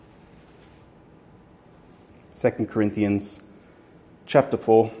2 Corinthians chapter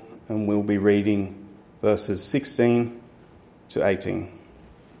 4, and we'll be reading verses 16 to 18.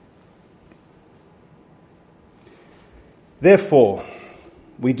 Therefore,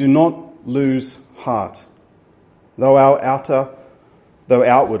 we do not lose heart. Though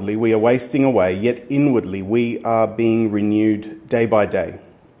outwardly we are wasting away, yet inwardly we are being renewed day by day.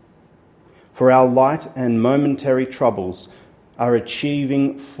 For our light and momentary troubles are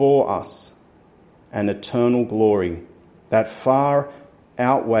achieving for us an eternal glory that far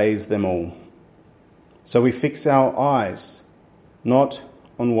outweighs them all. So we fix our eyes not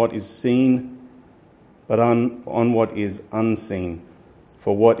on what is seen, but on what is unseen.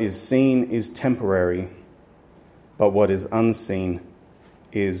 For what is seen is temporary, but what is unseen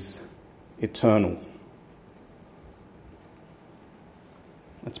is eternal.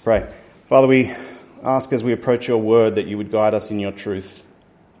 Let's pray. Father, we ask as we approach your word that you would guide us in your truth.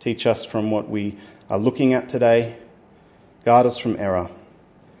 Teach us from what we are looking at today. Guard us from error.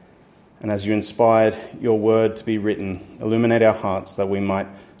 And as you inspired your word to be written, illuminate our hearts that we might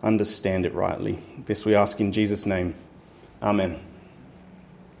understand it rightly. This we ask in Jesus' name. Amen.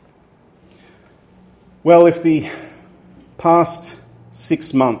 Well, if the past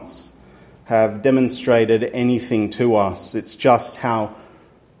 6 months have demonstrated anything to us, it's just how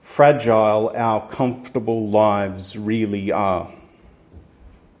fragile our comfortable lives really are.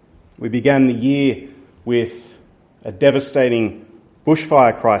 We began the year with a devastating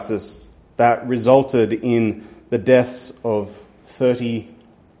bushfire crisis that resulted in the deaths of 30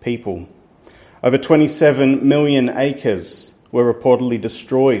 people. Over 27 million acres were reportedly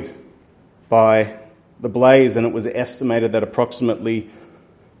destroyed by the blaze, and it was estimated that approximately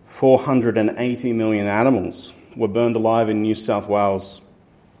 480 million animals were burned alive in New South Wales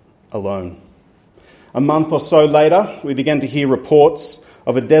alone. A month or so later, we began to hear reports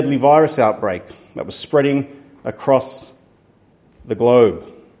of a deadly virus outbreak that was spreading across the globe.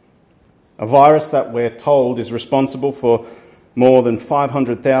 A virus that we're told is responsible for more than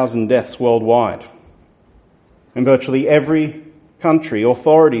 500,000 deaths worldwide. In virtually every country,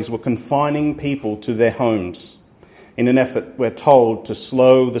 authorities were confining people to their homes in an effort, we're told, to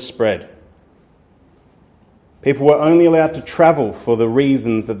slow the spread. People were only allowed to travel for the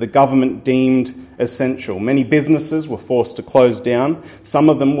reasons that the government deemed essential. Many businesses were forced to close down. Some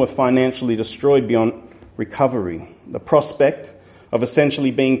of them were financially destroyed beyond recovery. The prospect of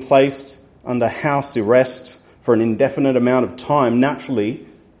essentially being placed under house arrest for an indefinite amount of time naturally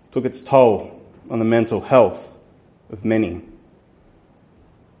took its toll on the mental health of many.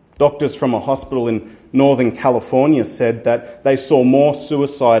 Doctors from a hospital in Northern California said that they saw more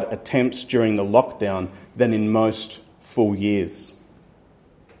suicide attempts during the lockdown than in most full years.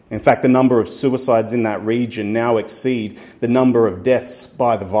 In fact, the number of suicides in that region now exceed the number of deaths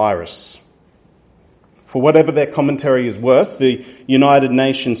by the virus. For whatever their commentary is worth, the United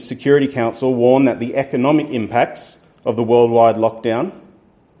Nations Security Council warned that the economic impacts of the worldwide lockdown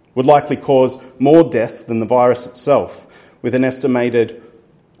would likely cause more deaths than the virus itself, with an estimated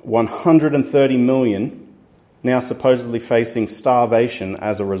 130 million now supposedly facing starvation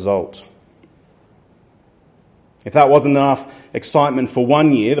as a result. If that wasn't enough excitement for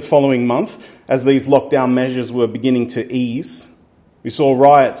 1 year, the following month, as these lockdown measures were beginning to ease, we saw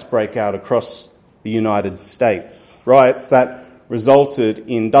riots break out across the United States. Riots that resulted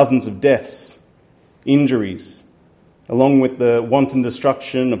in dozens of deaths, injuries, along with the wanton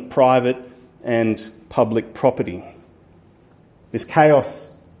destruction of private and public property. This chaos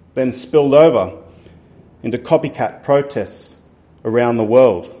then spilled over into copycat protests around the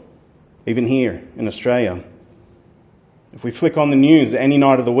world, even here in Australia. If we flick on the news any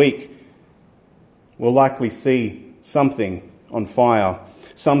night of the week, we'll likely see something on fire,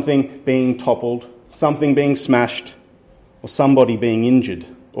 something being toppled, something being smashed, or somebody being injured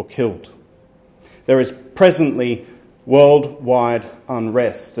or killed. There is presently worldwide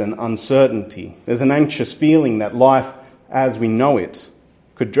unrest and uncertainty. There's an anxious feeling that life as we know it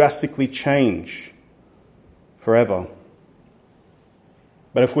could drastically change forever.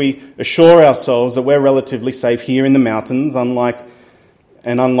 But if we assure ourselves that we're relatively safe here in the mountains,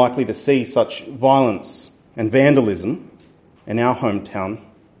 unlikely to see such violence and vandalism in our hometown,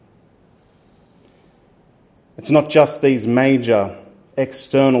 it's not just these major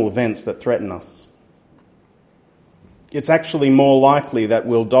external events that threaten us. It's actually more likely that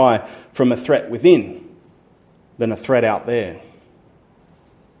we'll die from a threat within than a threat out there.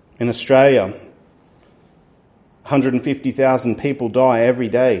 In Australia, 150,000 people die every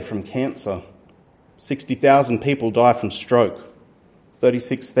day from cancer. 60,000 people die from stroke.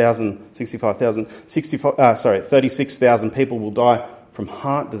 36,000 people will die from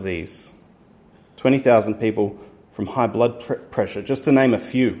heart disease. 20,000 people from high blood pressure, just to name a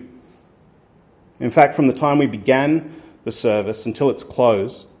few. In fact, from the time we began the service until its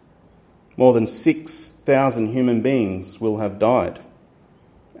close, more than 6,000 human beings will have died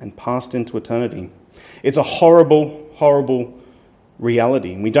and passed into eternity. It's a horrible, horrible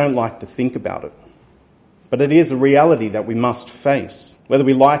reality, and we don't like to think about it. But it is a reality that we must face. Whether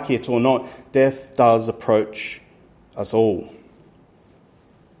we like it or not, death does approach us all.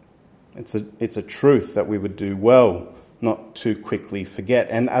 It's a truth that we would do well not to quickly forget.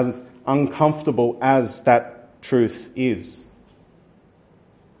 And as uncomfortable as that truth is,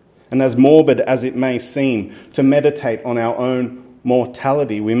 and as morbid as it may seem to meditate on our own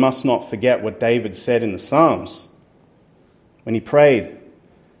mortality, we must not forget what David said in the Psalms when he prayed,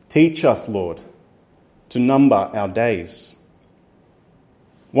 "Teach us, Lord, to number our days."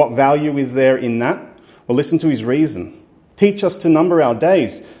 What value is there in that? Well, listen to his reason. Teach us to number our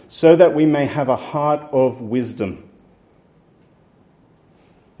days so that we may have a heart of wisdom.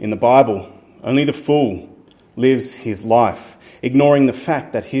 In the Bible, only the fool lives his life, ignoring the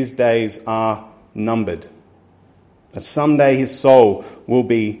fact that his days are numbered, that someday his soul will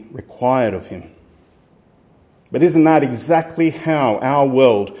be required of him. But isn't that exactly how our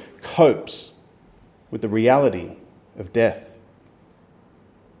world copes with the reality of death?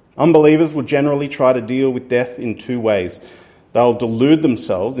 Unbelievers will generally try to deal with death in two ways. They'll delude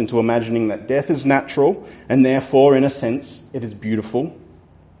themselves into imagining that death is natural and therefore, in a sense, it is beautiful.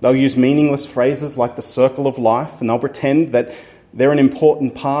 They'll use meaningless phrases like the circle of life, and they'll pretend that they're an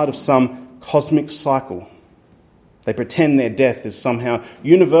important part of some cosmic cycle. They pretend their death is somehow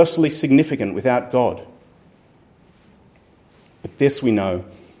universally significant without God. But this, we know,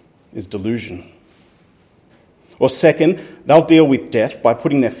 is delusion. Or second, they'll deal with death by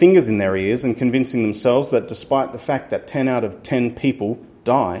putting their fingers in their ears and convincing themselves that despite the fact that 10 out of 10 people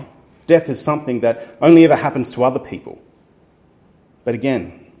die, death is something that only ever happens to other people. But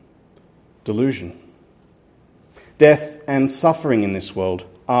again, delusion. Death and suffering in this world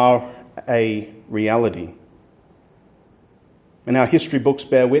are a reality. And our history books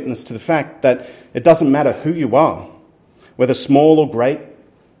bear witness to the fact that it doesn't matter who you are, whether small or great,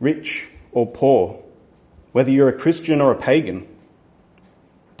 rich or poor, whether you're a Christian or a pagan,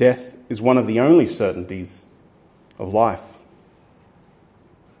 death is one of the only certainties of life.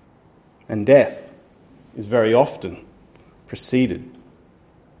 And death is very often preceded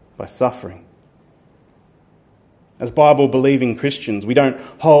by suffering. As Bible-believing Christians, we don't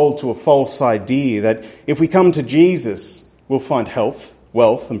hold to a false idea that if we come to Jesus, we'll find health,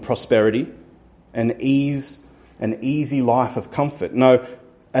 wealth and prosperity, and an easy life of comfort. No,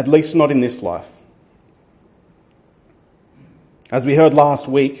 at least not in this life. As we heard last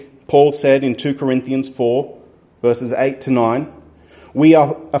week, Paul said in 2 Corinthians 4, verses 8 to 9, we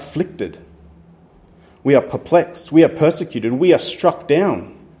are afflicted, we are perplexed, we are persecuted, we are struck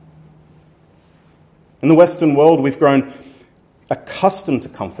down. In the Western world, we've grown accustomed to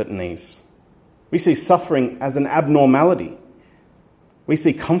comfort and ease. We see suffering as an abnormality. We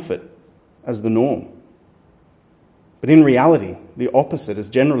see comfort as the norm. But in reality, the opposite has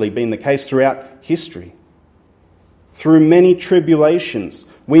generally been the case throughout history. Through many tribulations,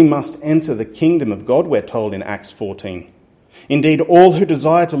 we must enter the kingdom of God, we're told in Acts 14. Indeed, all who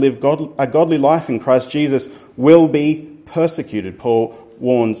desire to live a godly life in Christ Jesus will be persecuted, Paul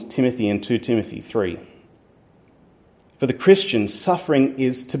warns Timothy in 2 Timothy 3. For the Christian, suffering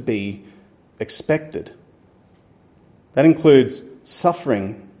is to be expected. That includes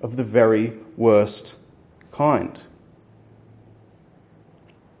suffering of the very worst kind.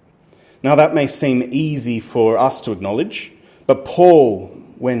 Now, that may seem easy for us to acknowledge, but Paul,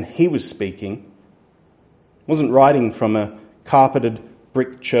 when he was speaking, wasn't writing from a carpeted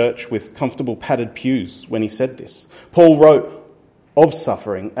brick church with comfortable padded pews when he said this. Paul wrote of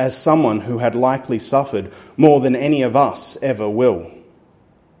suffering as someone who had likely suffered more than any of us ever will.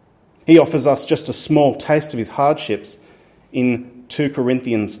 He offers us just a small taste of his hardships in 2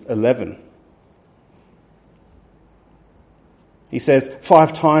 Corinthians 11. He says,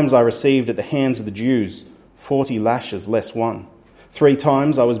 5 times I received at the hands of the Jews 40 lashes less one. 3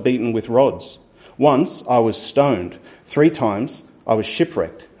 times I was beaten with rods. Once I was stoned. 3 times I was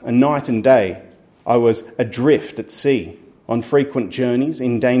shipwrecked. And night and day I was adrift at sea, on frequent journeys,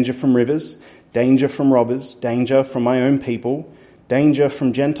 in danger from rivers, danger from robbers, danger from my own people, danger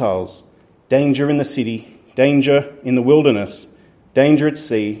from Gentiles, danger in the city, danger in the wilderness, danger at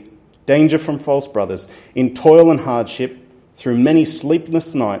sea, danger from false brothers, in toil and hardship, through many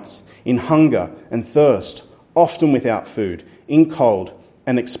sleepless nights, in hunger and thirst, often without food, in cold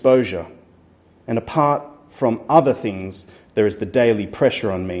and exposure. And apart from other things, there is the daily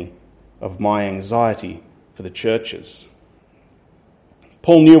pressure on me of my anxiety for the churches.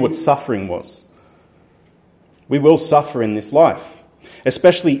 Paul knew what suffering was. We will suffer in this life,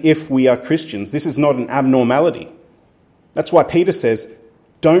 especially if we are Christians. This is not an abnormality. That's why Peter says,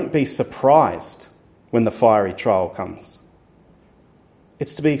 don't be surprised when the fiery trial comes.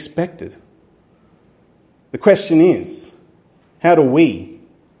 It's to be expected. The question is, how do we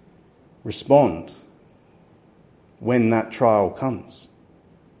respond when that trial comes?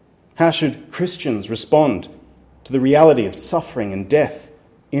 How should Christians respond to the reality of suffering and death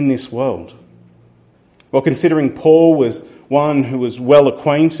in this world? Well, considering Paul was one who was well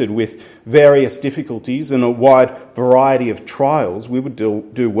acquainted with various difficulties and a wide variety of trials, we would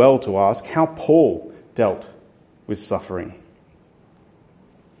do well to ask how Paul dealt with suffering.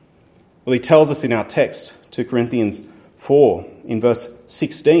 Well, he tells us in our text, 2 Corinthians 4, in verse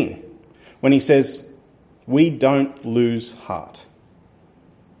 16, when he says, we don't lose heart.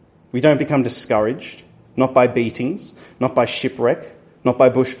 We don't become discouraged, not by beatings, not by shipwreck, not by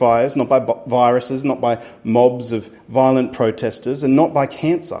bushfires, not by viruses, not by mobs of violent protesters, and not by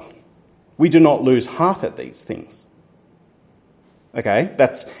cancer. We do not lose heart at these things. Okay,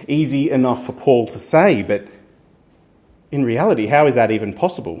 that's easy enough for Paul to say, but in reality, how is that even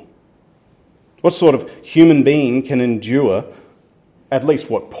possible? What sort of human being can endure at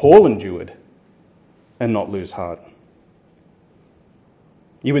least what Paul endured and not lose heart?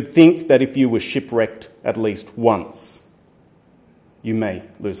 You would think that if you were shipwrecked at least once, you may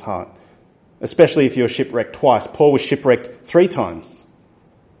lose heart, especially if you're shipwrecked twice. Paul was shipwrecked 3 times.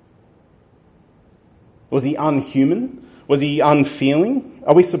 Was he unhuman? Was he unfeeling?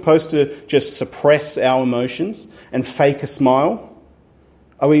 Are we supposed to just suppress our emotions and fake a smile?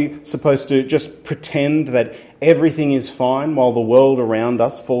 Are we supposed to just pretend that everything is fine while the world around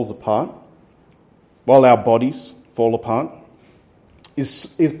us falls apart? While our bodies fall apart?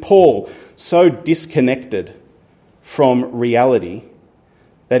 Is Paul so disconnected from reality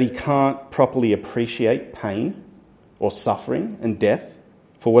that he can't properly appreciate pain or suffering and death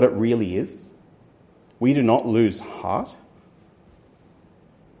for what it really is? We do not lose heart.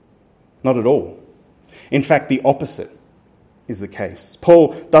 Not at all. In fact, the opposite is the case.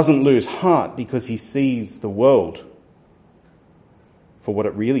 Paul doesn't lose heart because he sees the world for what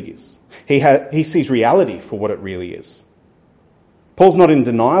it really is. He sees reality for what it really is. Paul's not in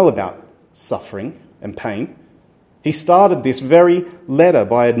denial about suffering and pain. He started this very letter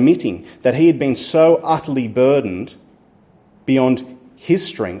by admitting that he had been so utterly burdened beyond his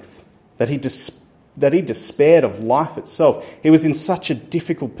strength that he despaired of life itself. He was in such a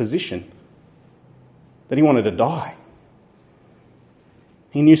difficult position that he wanted to die.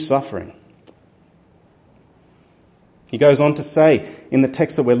 He knew suffering. He goes on to say in the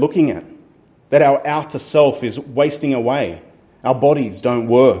text that we're looking at that our outer self is wasting away. Our bodies don't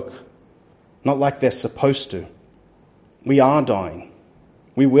work, not like they're supposed to. We are dying.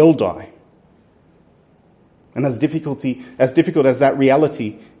 We will die. And as difficult as that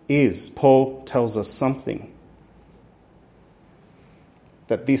reality is, Paul tells us something.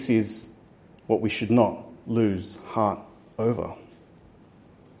 That this is what we should not lose heart over.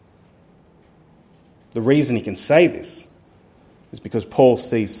 The reason he can say this is because Paul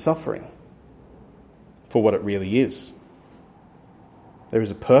sees suffering for what it really is. There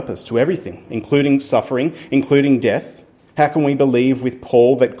is a purpose to everything, including suffering, including death. How can we believe with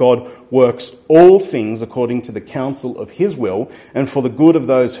Paul that God works all things according to the counsel of his will and for the good of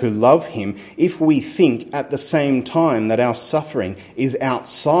those who love him if we think at the same time that our suffering is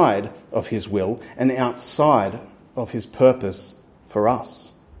outside of his will and outside of his purpose for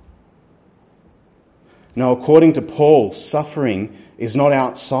us? No, according to Paul, suffering is not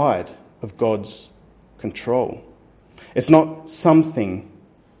outside of God's control. It's not something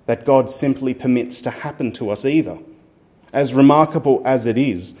that God simply permits to happen to us either. As remarkable as it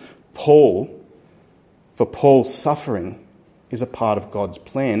is, for Paul's suffering is a part of God's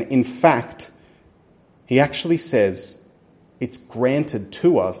plan. In fact, he actually says it's granted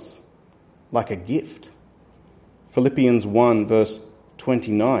to us like a gift. Philippians 1 verse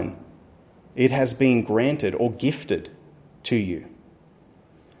 29. It has been granted or gifted to you,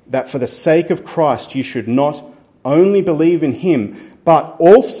 that for the sake of Christ you should not only believe in him, but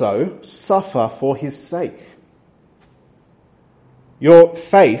also suffer for his sake. Your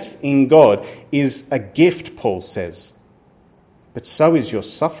faith in God is a gift, Paul says, but so is your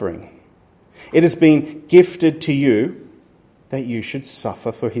suffering. It has been gifted to you that you should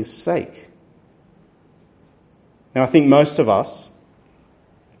suffer for his sake. Now, I think most of us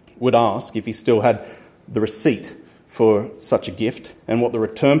would ask if he still had the receipt for such a gift and what the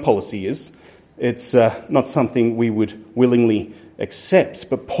return policy is. It's not something we would willingly accept.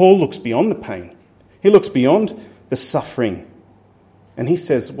 But Paul looks beyond the pain. He looks beyond the suffering. And he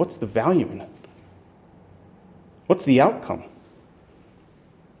says, what's the value in it? What's the outcome?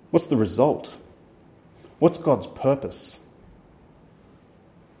 What's the result? What's God's purpose?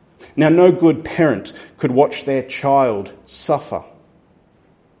 Now, no good parent could watch their child suffer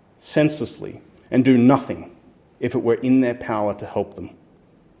senselessly and do nothing if it were in their power to help them.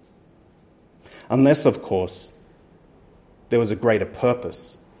 Unless, of course, there was a greater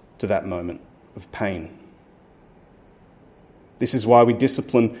purpose to that moment of pain. This is why we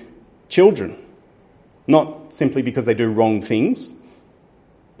discipline children, not simply because they do wrong things,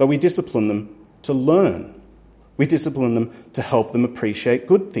 but we discipline them to learn. We discipline them to help them appreciate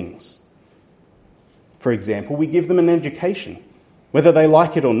good things. For example, we give them an education, whether they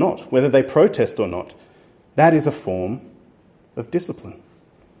like it or not, whether they protest or not. That is a form of discipline.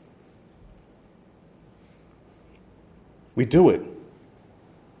 We do it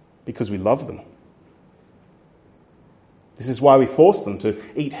because we love them. This is why we force them to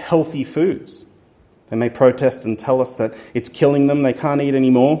eat healthy foods. They may protest and tell us that it's killing them, they can't eat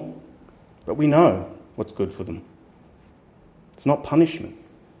anymore, but we know what's good for them. It's not punishment.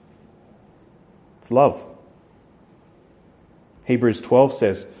 It's love. Hebrews 12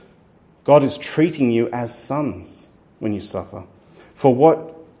 says, God is treating you as sons when you suffer. For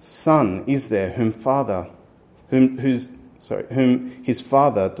what son is there whom his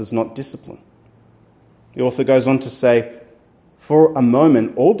father does not discipline? The author goes on to say, for a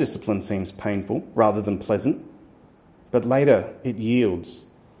moment all discipline seems painful rather than pleasant, but later it yields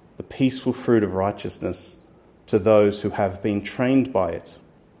the peaceful fruit of righteousness to those who have been trained by it.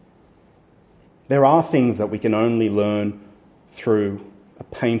 There are things that we can only learn through a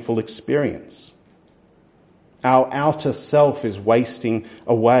painful experience. Our outer self is wasting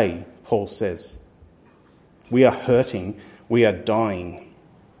away, Paul says. We are hurting, we are dying.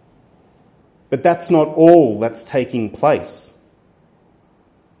 But that's not all that's taking place.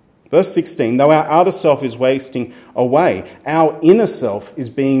 Verse 16, though our outer self is wasting away, our inner self is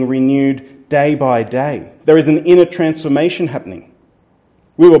being renewed day by day. There is an inner transformation happening.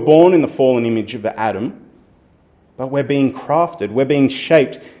 We were born in the fallen image of Adam, but we're being crafted, we're being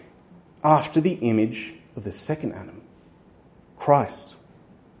shaped after the image of the second Adam, Christ.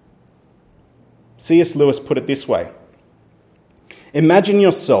 C.S. Lewis put it this way: imagine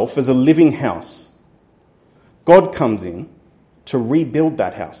yourself as a living house. God comes in to rebuild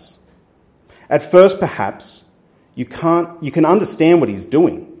that house. At first, perhaps, you can understand what he's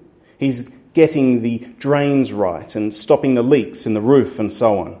doing. He's getting the drains right and stopping the leaks in the roof and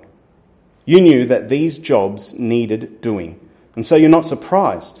so on. You knew that these jobs needed doing, and so you're not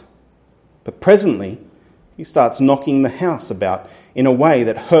surprised. But presently, he starts knocking the house about in a way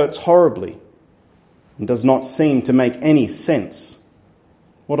that hurts horribly and does not seem to make any sense.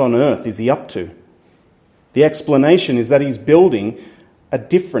 What on earth is he up to? The explanation is that he's building a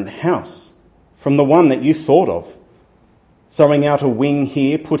different house from the one that you thought of. Throwing out a wing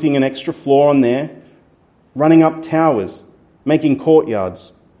here, putting an extra floor on there, running up towers, making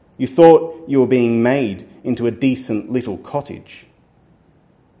courtyards. You thought you were being made into a decent little cottage.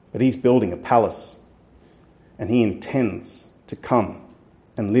 But he's building a palace, and he intends to come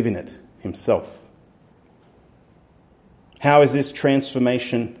and live in it himself. How is this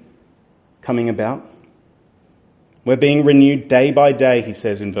transformation coming about? We're being renewed day by day, he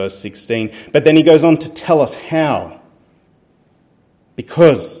says in verse 16. But then he goes on to tell us how.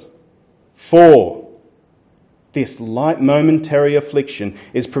 Because, for this light momentary affliction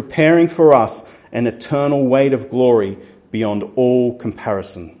is preparing for us an eternal weight of glory beyond all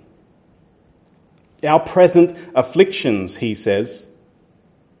comparison. Our present afflictions, he says,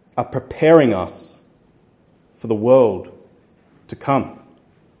 are preparing us for the world to come,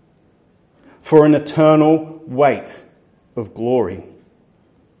 for an eternal weight of glory.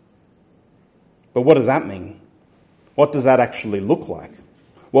 But what does that mean? What does that actually look like?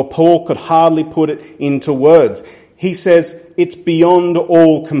 Well, Paul could hardly put it into words. He says it's beyond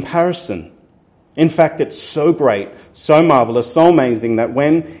all comparison. In fact, it's so great, so marvelous, so amazing that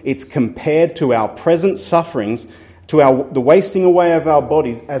when it's compared to our present sufferings, to the wasting away of our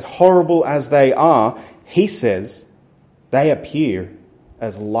bodies, as horrible as they are, he says they appear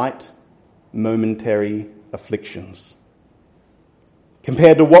as light, momentary afflictions.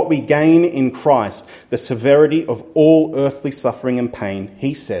 Compared to what we gain in Christ, the severity of all earthly suffering and pain,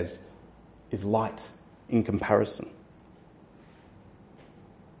 he says, is light in comparison.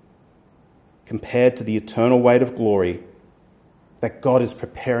 Compared to the eternal weight of glory that God is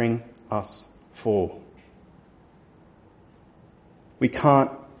preparing us for. We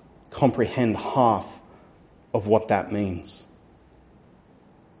can't comprehend half of what that means.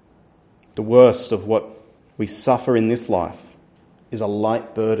 The worst of what we suffer in this life is a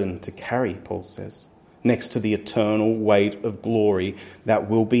light burden to carry, Paul says, next to the eternal weight of glory that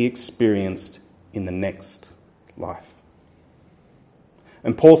will be experienced in the next life.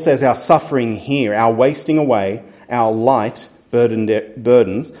 And Paul says our suffering here, our wasting away, our light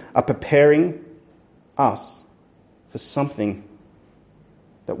burdens are preparing us for something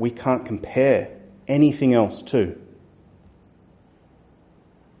that we can't compare anything else to.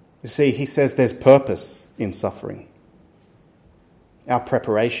 You see, he says there's purpose in suffering. Our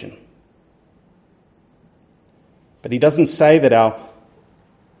preparation. But he doesn't say that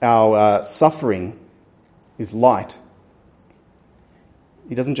our suffering is light.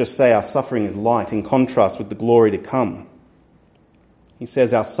 He doesn't just say our suffering is light in contrast with the glory to come. He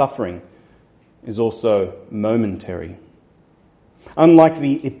says our suffering is also momentary. Unlike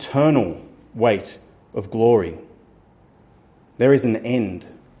the eternal weight of glory, there is an end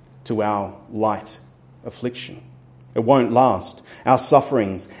to our light affliction. It won't last. Our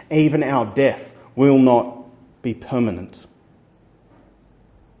sufferings, even our death, will not be permanent.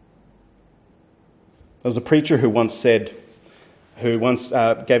 There was a preacher who once gave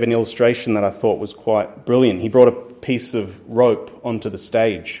an illustration that I thought was quite brilliant. He brought a piece of rope onto the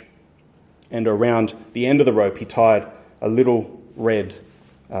stage, and around the end of the rope he tied a little red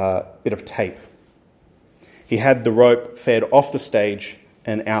bit of tape. He had the rope fed off the stage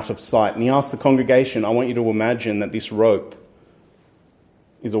and out of sight. And he asked the congregation, I want you to imagine that this rope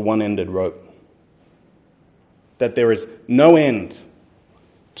is a one-ended rope. That there is no end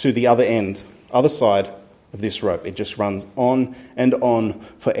to the other side of this rope. It just runs on and on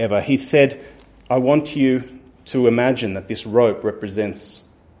forever. He said, I want you to imagine that this rope represents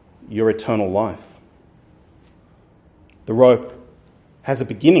your eternal life. The rope has a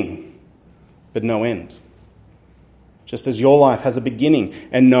beginning, but no end. Just as your life has a beginning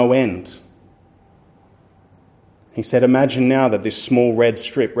and no end. He said, imagine now that this small red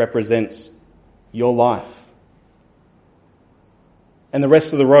strip represents your life. And the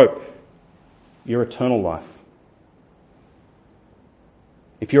rest of the rope, your eternal life.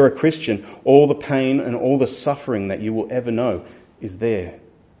 If you're a Christian, all the pain and all the suffering that you will ever know is there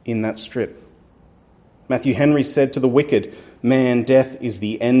in that strip. Matthew Henry said, to the wicked man, death is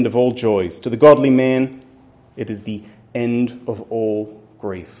the end of all joys. To the godly man, it is the end of all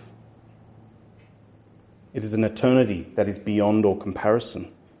grief. It is an eternity that is beyond all comparison.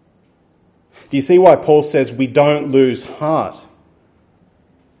 Do you see why Paul says we don't lose heart?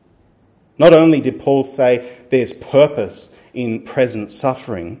 Not only did Paul say there's purpose in present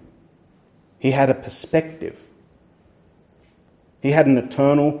suffering, he had a perspective. He had an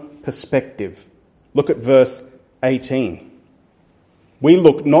eternal perspective. Look at verse 18. We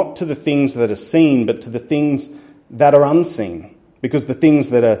look not to the things that are seen, but to the things that are unseen, because the things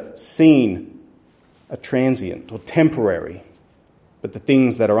that are seen are transient or temporary, but the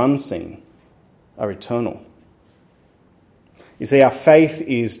things that are unseen are eternal. You see, our faith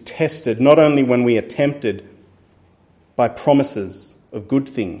is tested not only when we are tempted by promises of good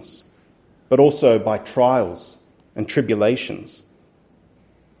things, but also by trials and tribulations,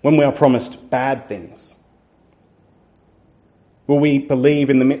 when we are promised bad things. Will we believe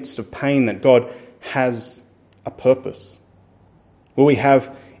in the midst of pain that God has a purpose? Will we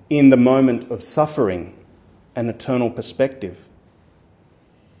have in the moment of suffering an eternal perspective?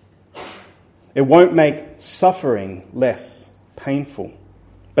 It won't make suffering less painful,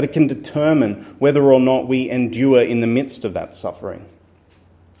 but it can determine whether or not we endure in the midst of that suffering.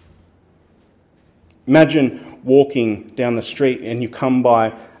 Imagine walking down the street and you come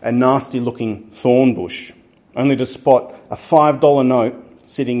by a nasty looking thorn bush, only to spot a $5 note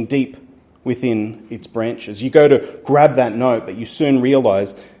sitting deep within its branches. You go to grab that note, but you soon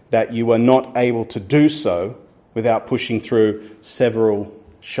realise that you are not able to do so without pushing through several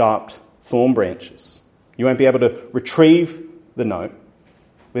sharp thorn branches. You won't be able to retrieve the note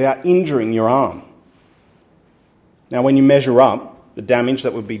without injuring your arm. Now, when you measure up the damage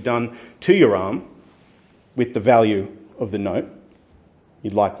that would be done to your arm with the value of the note,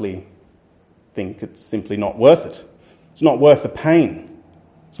 you'd likely think it's simply not worth it. It's not worth the pain.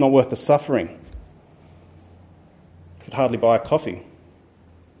 It's not worth the suffering. Could hardly buy a coffee.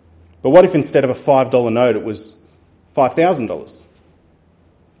 But what if instead of a $5 note it was $5,000?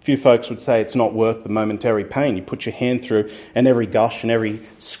 A few folks would say it's not worth the momentary pain. You put your hand through and every gush and every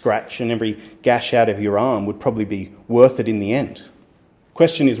scratch and every gash out of your arm would probably be worth it in the end. The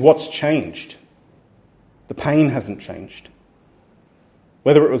question is, what's changed? The pain hasn't changed.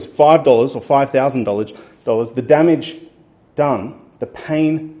 Whether it was $5 or $5,000, the damage done, the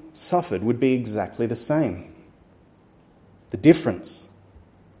pain suffered would be exactly the same. The difference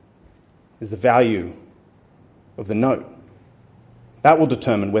is the value of the note. That will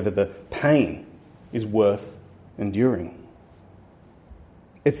determine whether the pain is worth enduring.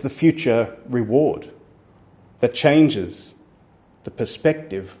 It's the future reward that changes the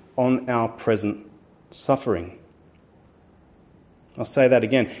perspective on our present suffering. I'll say that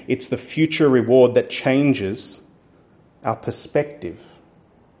again. It's the future reward that changes our perspective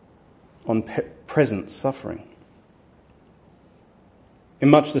on present suffering. In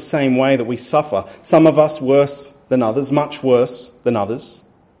much the same way that we suffer, some of us worse than others, much worse than others.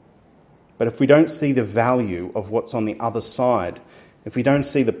 But if we don't see the value of what's on the other side, if we don't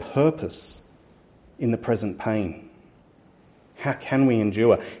see the purpose in the present pain, how can we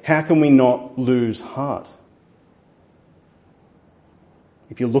endure? How can we not lose heart?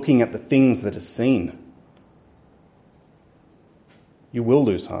 If you're looking at the things that are seen, you will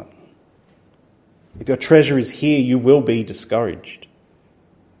lose heart. If your treasure is here, you will be discouraged.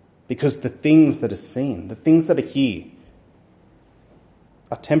 Because the things that are seen, the things that are here,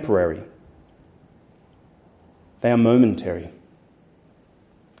 are temporary. They are momentary,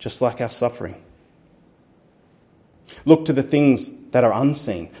 just like our suffering. Look to the things that are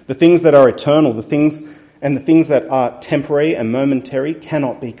unseen, the things that are eternal, the things that are temporary and momentary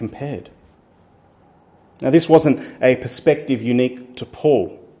cannot be compared. Now, this wasn't a perspective unique to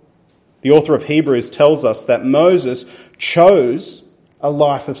Paul. The author of Hebrews tells us that Moses chose a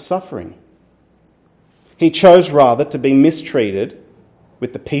life of suffering. He chose rather to be mistreated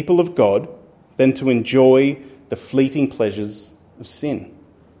with the people of God than to enjoy the fleeting pleasures of sin.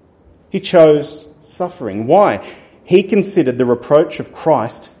 He chose suffering. Why? He considered the reproach of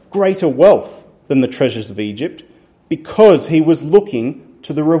Christ greater wealth than the treasures of Egypt because he was looking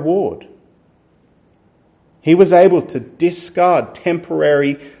to the reward. He was able to discard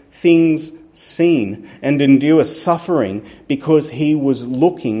temporary things seen and endure suffering because he was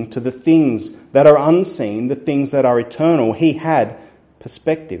looking to the things that are unseen, the things that are eternal. He had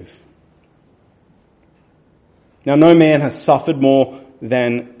perspective. Now, no man has suffered more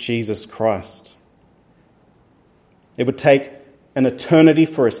than Jesus Christ. It would take an eternity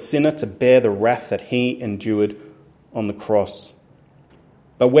for a sinner to bear the wrath that he endured on the cross.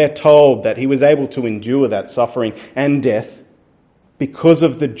 But we're told that he was able to endure that suffering and death because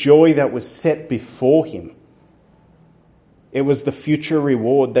of the joy that was set before him. It was the future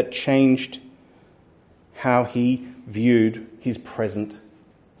reward that changed how he viewed his present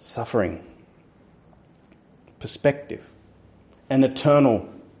suffering. Perspective, an eternal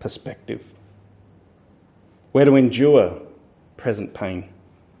perspective. We're to endure present pain,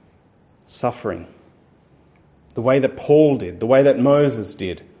 suffering, the way that Paul did, the way that Moses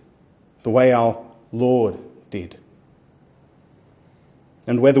did, the way our Lord did.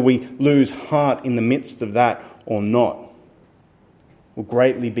 And whether we lose heart in the midst of that or not will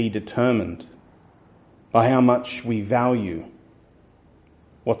greatly be determined by how much we value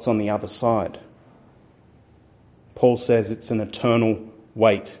what's on the other side. Paul says it's an eternal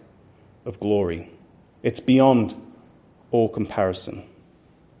weight of glory. It's beyond all comparison.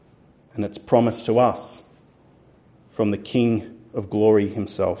 And it's promised to us from the King of glory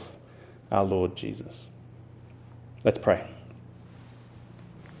himself, our Lord Jesus. Let's pray.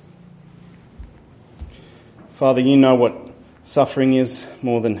 Father, you know what suffering is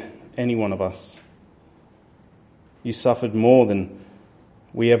more than any one of us. You suffered more than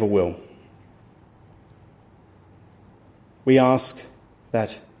we ever will. We ask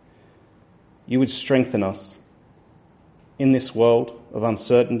that you would strengthen us in this world of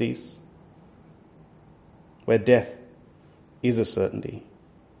uncertainties, where death is a certainty,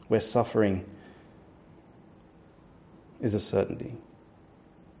 where suffering is a certainty.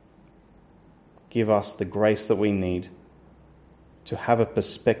 Give us the grace that we need to have a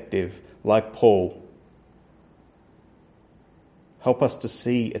perspective like Paul. Help us to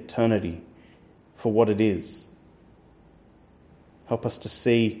see eternity for what it is. Help us to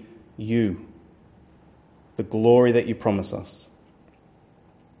see you, the glory that you promise us.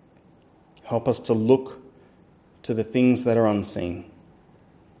 Help us to look to the things that are unseen,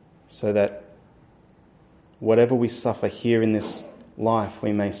 so that whatever we suffer here in this life,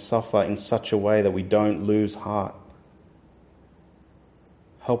 we may suffer in such a way that we don't lose heart.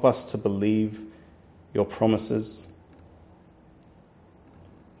 Help us to believe your promises,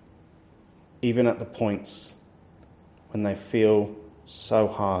 even at the points when they feel so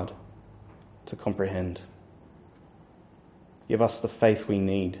hard to comprehend. Give us the faith we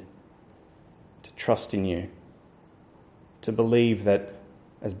need to trust in you, to believe that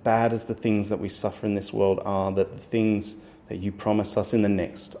as bad as the things that we suffer in this world are, that the things that you promise us in the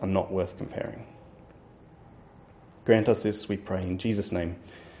next are not worth comparing. Grant us this, we pray, in Jesus' name.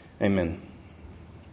 Amen.